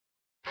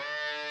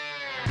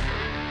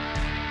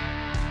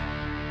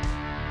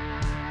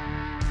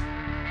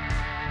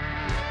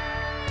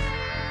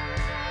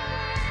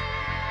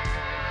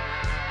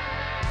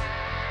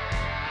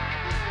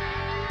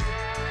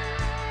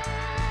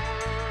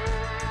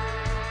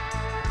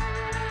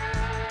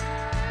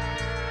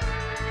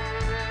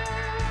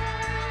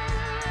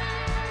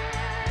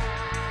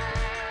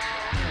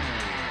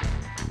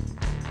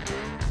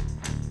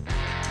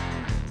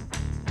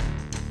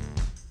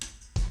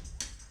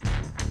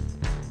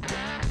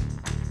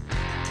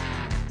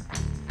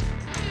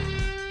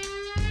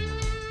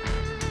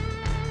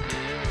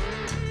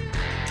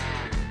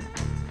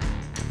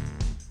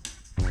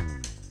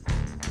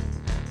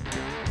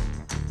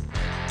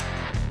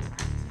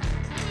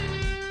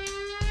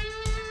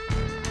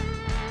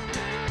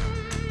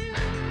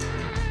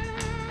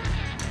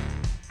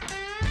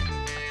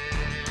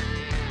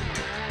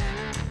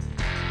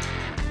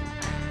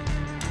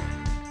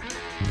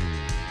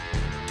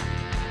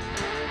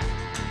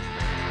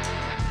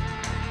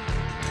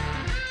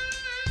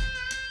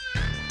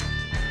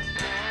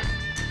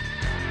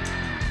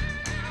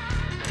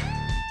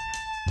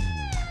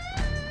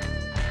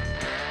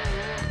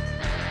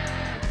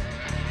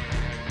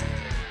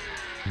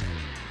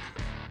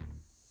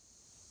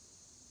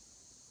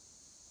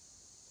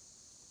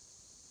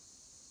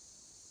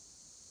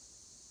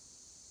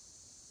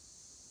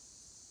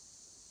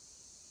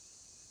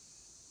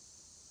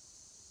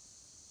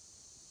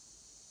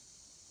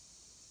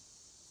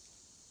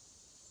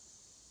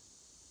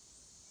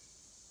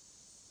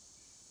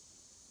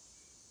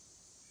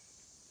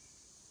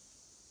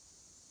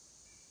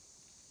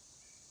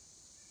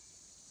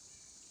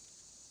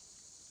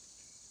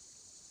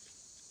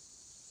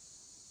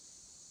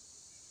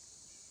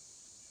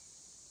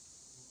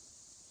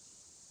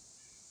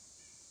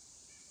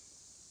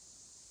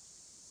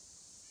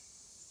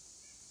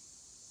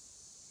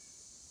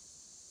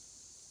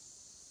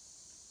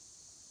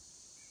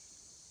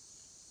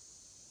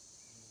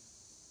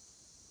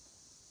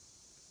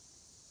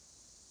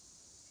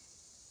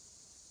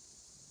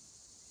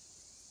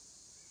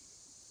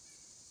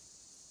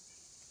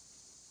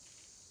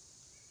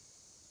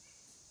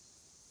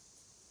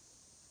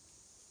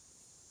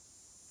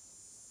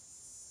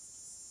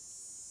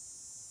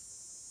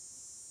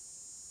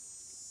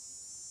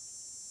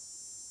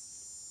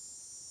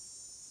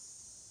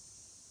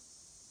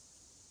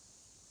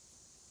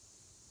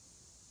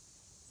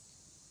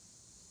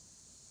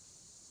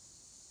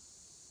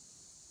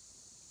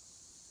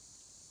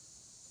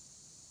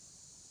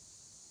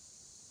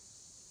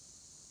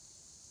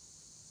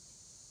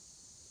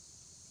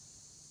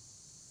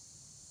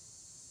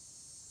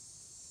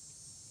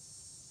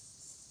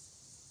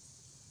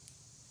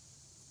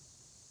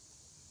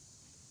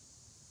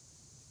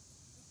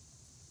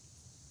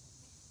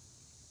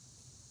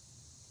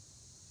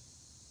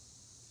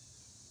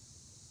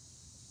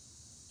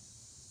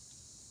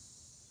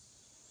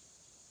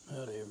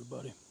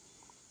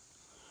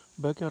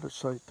Back out at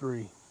Site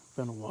 3,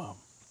 been a while,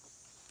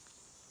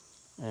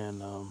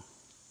 and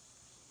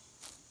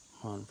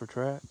hunting for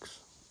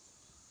tracks.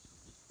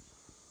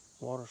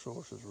 Water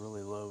source is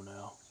really low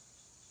now.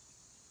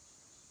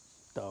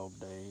 Dog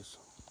days,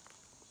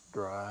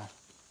 dry,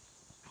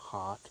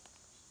 hot.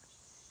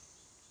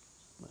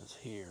 It's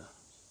here.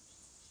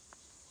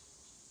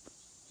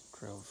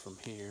 Traveled from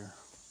here,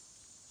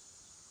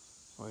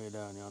 way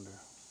down yonder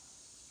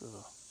to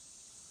the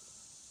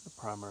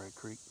primary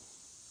creek.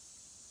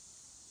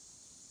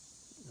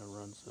 It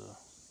runs the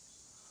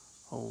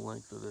whole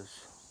length of this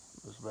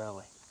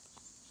valley.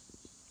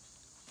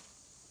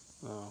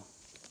 Now,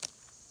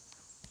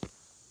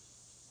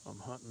 I'm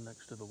hunting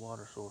next to the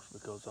water source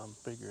because I'm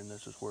figuring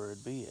this is where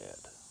it'd be at.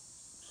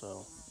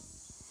 So,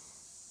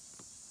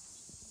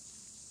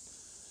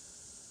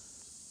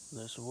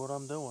 this is what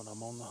I'm doing.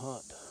 I'm on the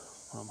hunt.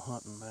 I'm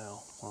hunting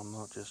now. I'm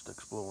not just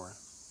exploring.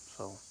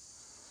 So,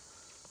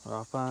 when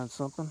I find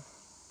something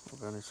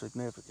of any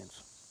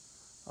significance,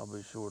 I'll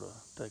be sure to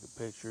take a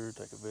picture,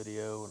 take a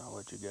video, and I'll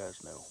let you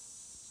guys know.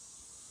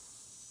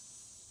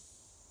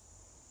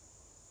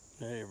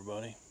 Hey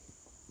everybody,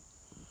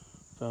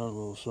 found a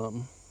little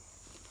something.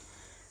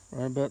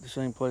 Right about the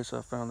same place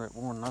I found that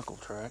worn knuckle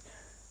track.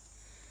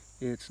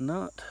 It's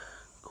not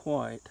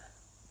quite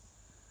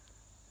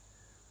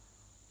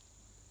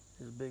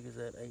as big as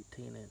that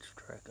 18-inch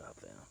track I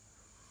found.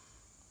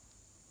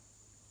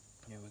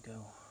 Here we go,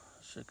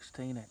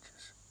 16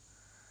 inches,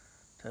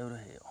 toe to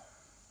heel.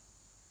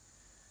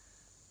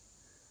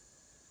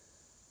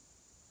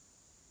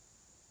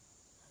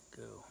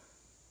 Go,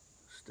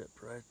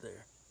 stepped right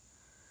there,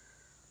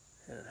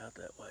 headed out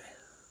that way.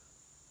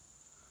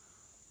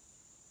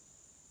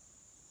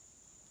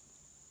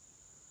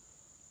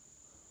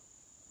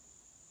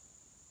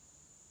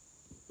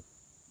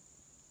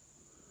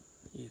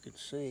 You can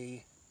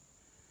see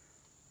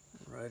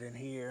right in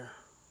here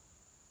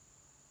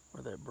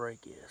where that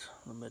break is,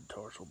 the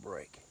mid-tarsal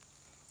break.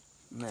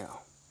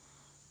 Now,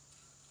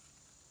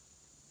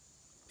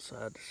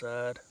 side to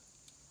side,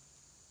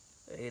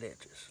 8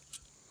 inches.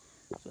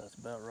 So that's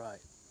about right.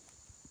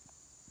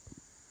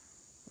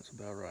 That's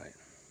about right.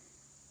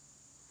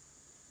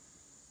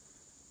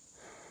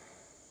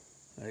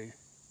 Hey,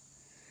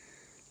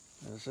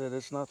 as I said,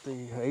 it's not the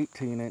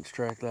 18-inch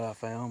track that I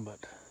found, but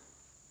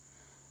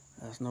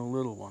that's no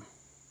little one.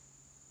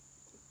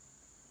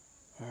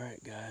 All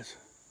right, guys.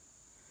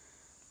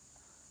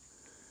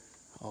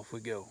 Off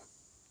we go.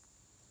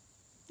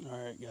 All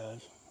right,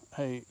 guys.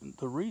 Hey,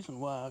 the reason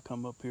why I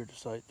come up here to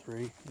Site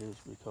 3 is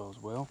because,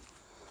 well,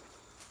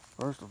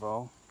 first of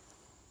all,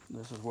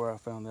 this is where I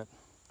found that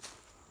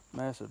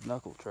massive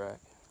knuckle track.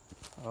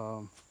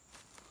 Got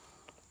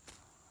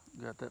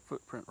that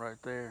footprint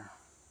right there.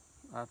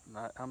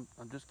 I'm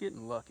just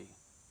getting lucky,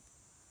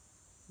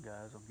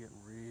 guys. I'm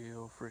getting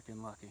real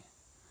freaking lucky.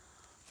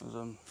 As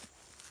I'm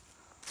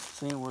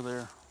seeing where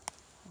they're,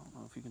 I don't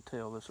know if you can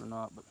tell this or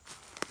not, but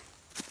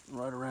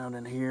right around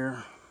in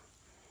here,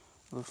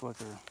 looks like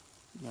they're,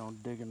 you know,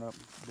 digging around,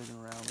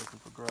 looking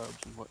for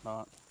grubs and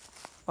whatnot,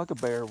 like a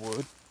bear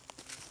would.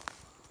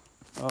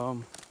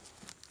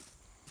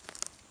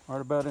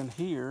 Right about in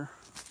here,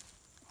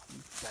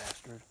 you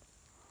bastard.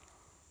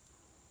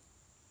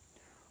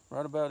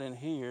 Right about in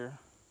here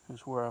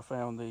is where I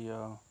found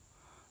the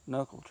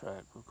knuckle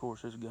track. Of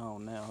course, it's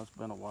gone now. It's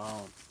been a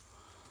while and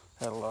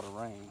had a lot of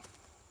rain.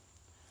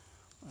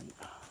 I don't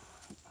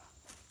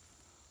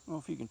know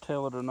if you can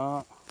tell it or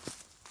not.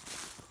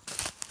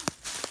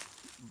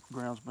 The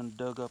ground's been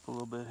dug up a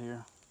little bit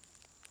here.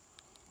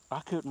 I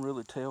couldn't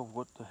really tell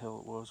what the hell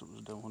it was that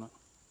was doing it.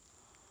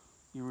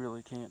 You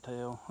really can't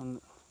tell.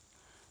 And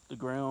the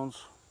grounds,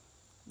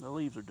 the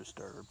leaves are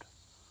disturbed.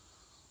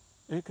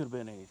 It could have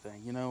been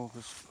anything, you know,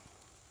 this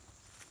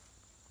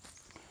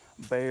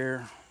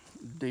bear,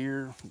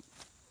 deer,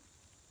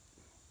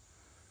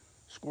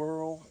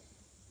 squirrel.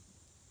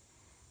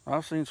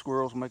 I've seen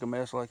squirrels make a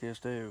mess like this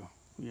too,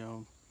 you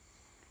know,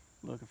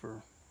 looking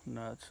for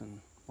nuts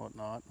and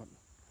whatnot, but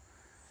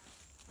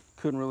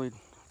couldn't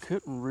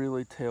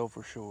really tell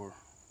for sure.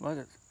 Like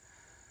it,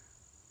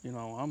 you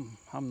know,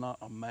 I'm not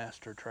a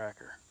master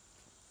tracker.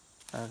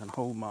 I can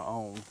hold my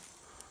own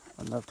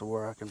enough to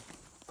where I can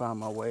find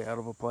my way out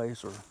of a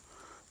place or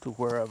to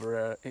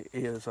wherever it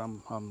is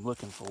I'm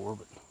looking for,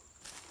 but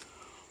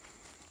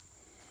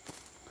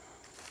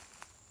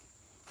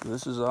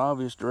this is the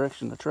obvious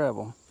direction to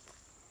travel.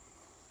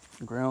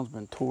 The ground's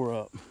been tore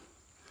up.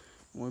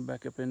 Went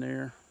back up in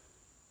there.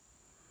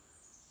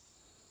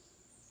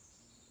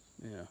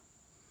 Yeah.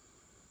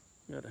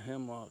 Got a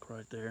hemlock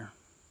right there.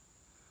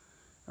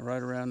 And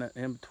right around that,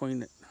 in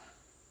between it,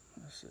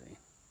 let's see.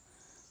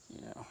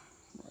 Yeah,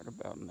 right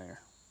about in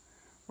there,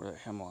 where that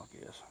hemlock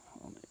is.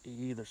 On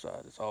either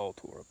side, it's all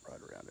tore up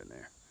right around in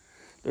there.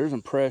 There's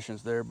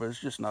impressions there, but it's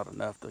just not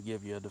enough to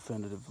give you a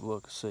definitive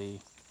look, see.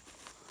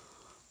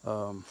 There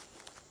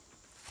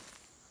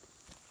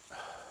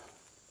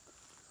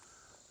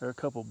are a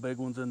couple big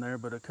ones in there,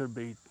 but it could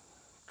be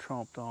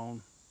tromped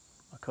on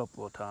a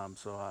couple of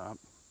times, so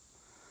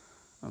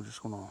I'm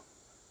just gonna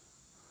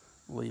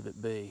leave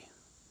it be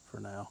for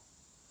now.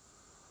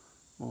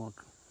 I'm gonna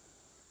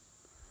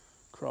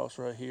cross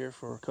right here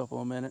for a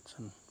couple of minutes,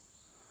 and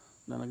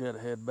then I gotta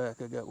head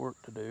back. I got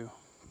work to do.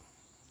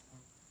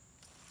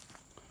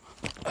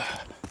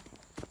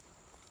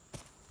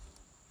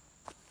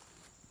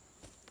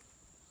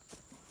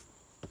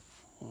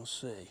 We'll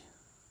see.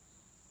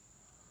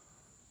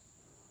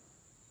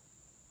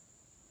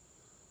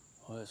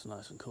 Oh, it's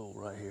nice and cool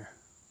right here.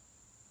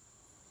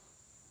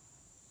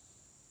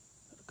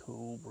 Got a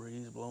cool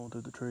breeze blowing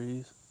through the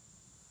trees.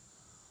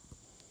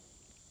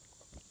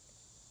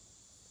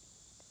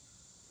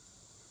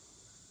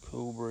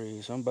 Cool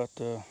breeze. I'm about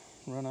to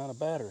run out of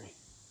battery.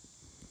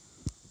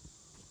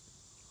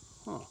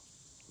 Huh.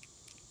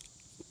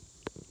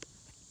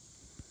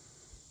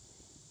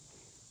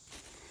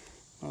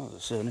 I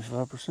was at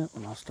 75%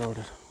 when I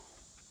started.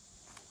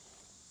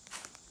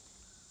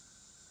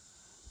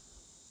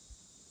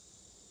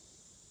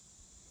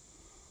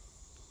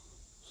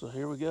 So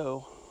here we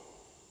go.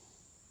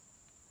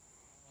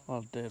 A lot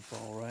of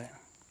deadfall, right?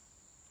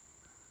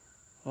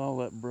 All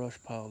that brush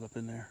piled up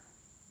in there.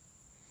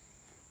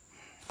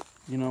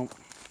 You know,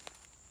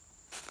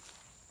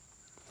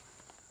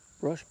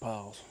 brush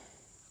piles,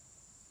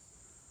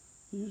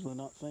 usually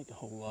not think a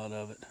whole lot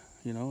of it.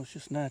 You know, it's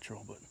just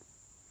natural, but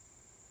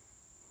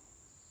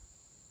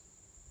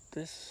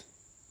this,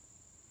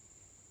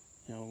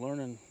 you know,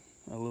 learning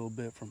a little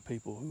bit from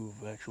people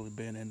who've actually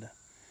been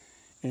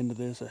into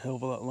this a hell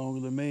of a lot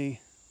longer than me,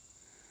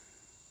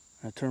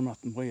 I turned my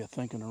way of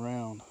thinking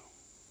around.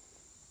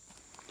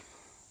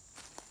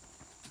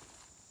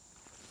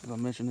 As I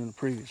mentioned in the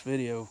previous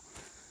video,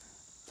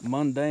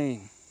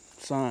 mundane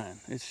sign.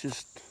 It's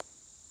just,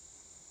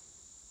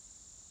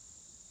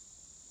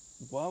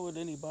 why would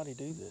anybody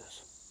do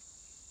this?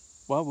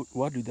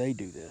 Why do they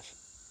do this?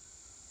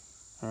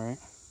 All right.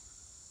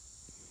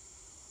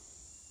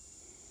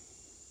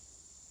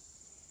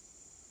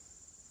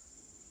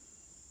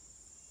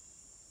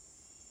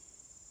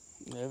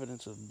 The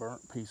evidence of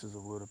burnt pieces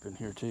of wood up in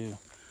here too.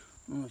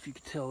 I don't know if you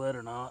can tell that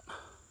or not.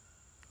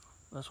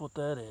 That's what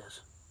that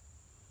is.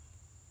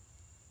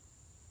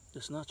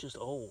 It's not just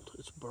old,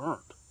 it's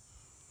burnt,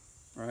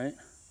 right?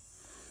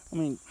 I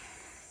mean,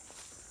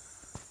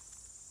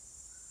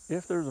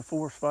 if there's a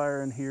forest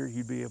fire in here,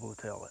 you'd be able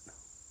to tell it.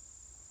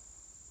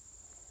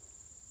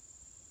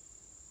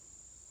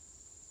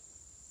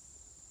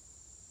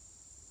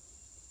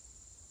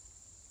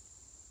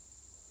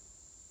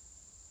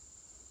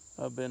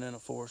 I've been in a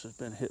forest that's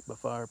been hit by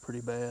fire pretty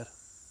bad.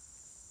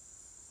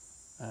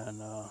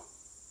 And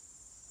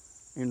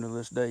even to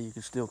this day, you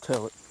can still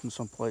tell it in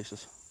some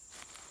places.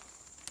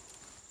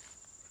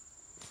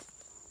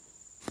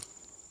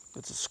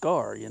 It's a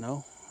scar, you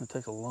know. It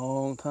takes a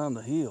long time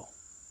to heal.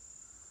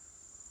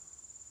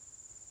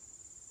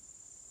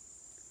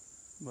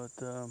 But,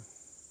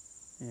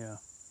 yeah.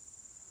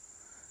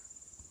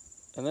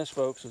 And this,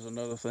 folks, is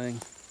another thing.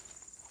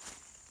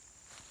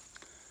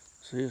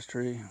 See this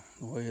tree,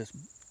 the way it's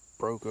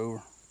broke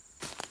over.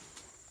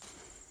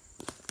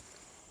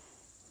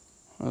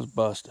 It was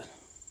busted.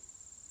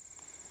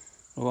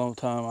 A long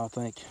time, I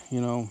think,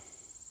 you know,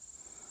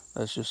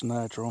 that's just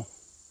natural.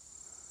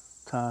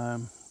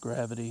 Time,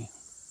 gravity,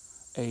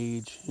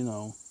 age, you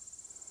know.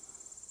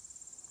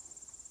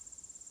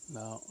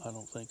 No, I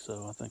don't think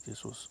so. I think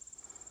this was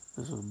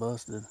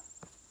busted.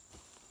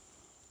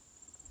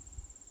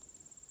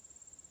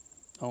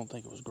 I don't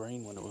think it was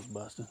green when it was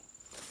busted.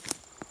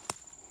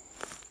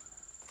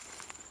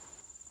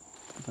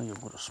 I think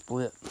it would have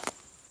split.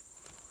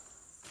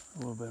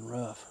 It would have been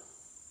rough.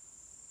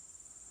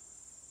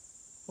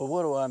 Well,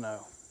 what do I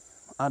know?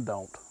 I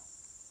don't.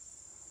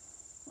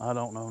 I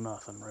don't know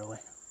nothing, really.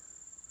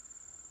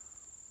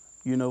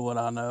 You know what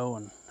I know,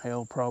 and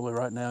hell, probably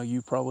right now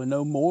you probably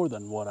know more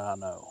than what I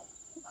know.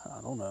 I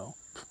don't know.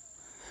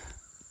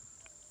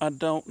 I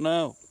don't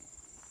know.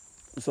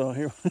 So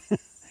here,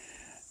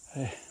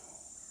 hey,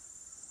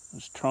 I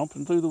was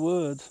tromping through the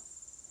woods,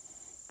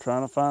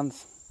 trying to find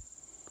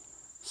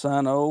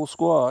sign of old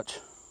Squatch,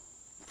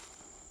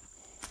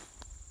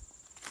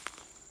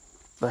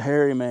 the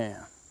hairy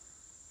man.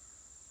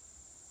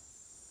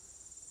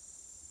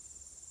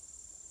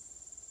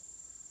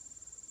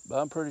 But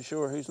I'm pretty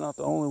sure he's not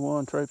the only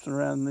one traipsing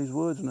around in these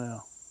woods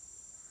now.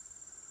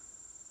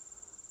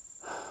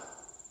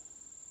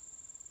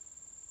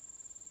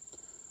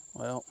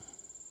 Well,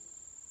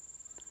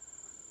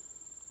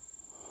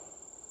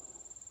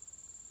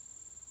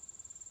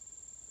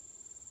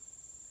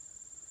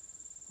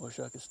 wish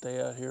I could stay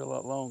out here a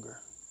lot longer.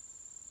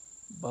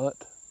 But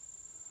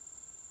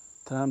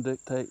time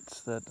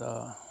dictates that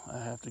I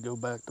have to go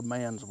back to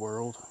man's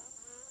world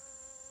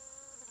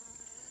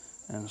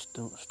and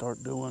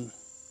start doing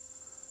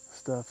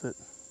stuff that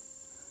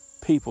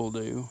people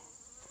do.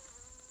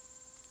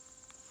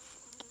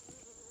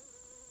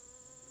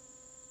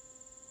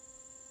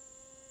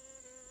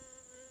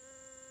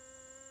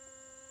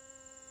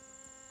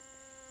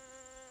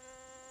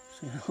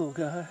 See that little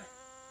guy?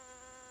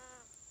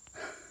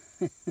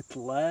 It's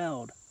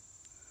loud.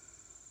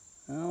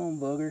 Oh,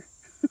 bugger.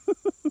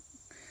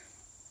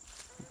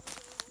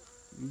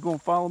 You gonna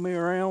follow me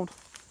around?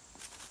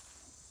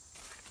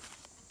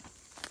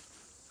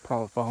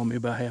 Probably follow me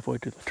about halfway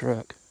to the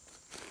truck.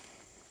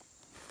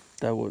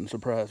 That wouldn't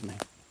surprise me.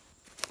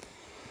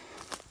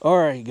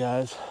 Alright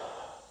guys,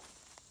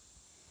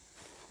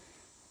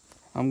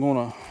 I'm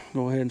gonna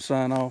go ahead and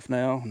sign off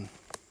now and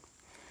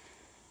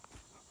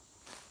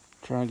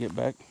try and get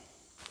back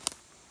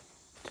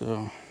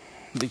to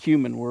the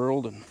human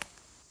world and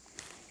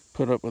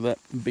put up with that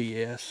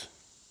BS.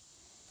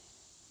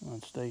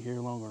 I'd stay here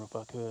longer if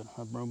I could.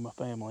 I've brought my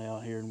family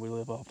out here and we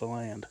live off the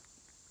land.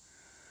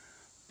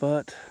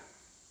 But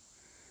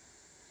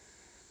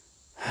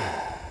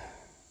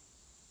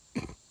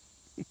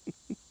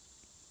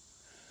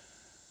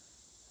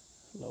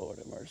Lord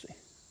have mercy.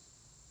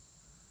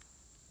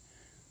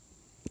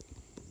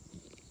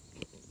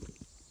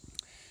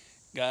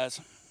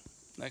 Guys,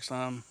 next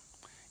time,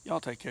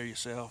 y'all take care of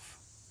yourself.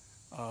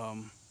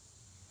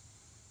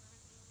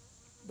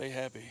 Be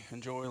happy.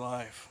 Enjoy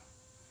life.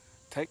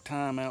 Take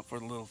time out for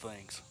the little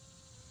things.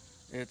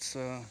 It's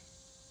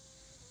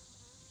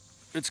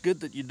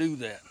good that you do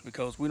that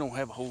because we don't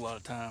have a whole lot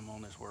of time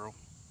on this world.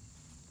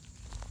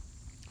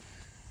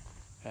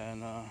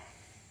 And I'm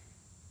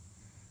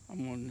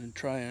going to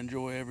try and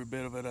enjoy every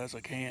bit of it as I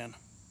can.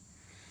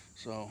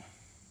 So,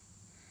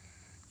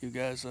 you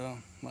guys,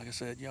 like I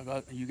said,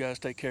 you guys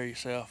take care of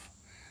yourself.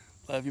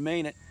 Love you,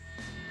 mean it.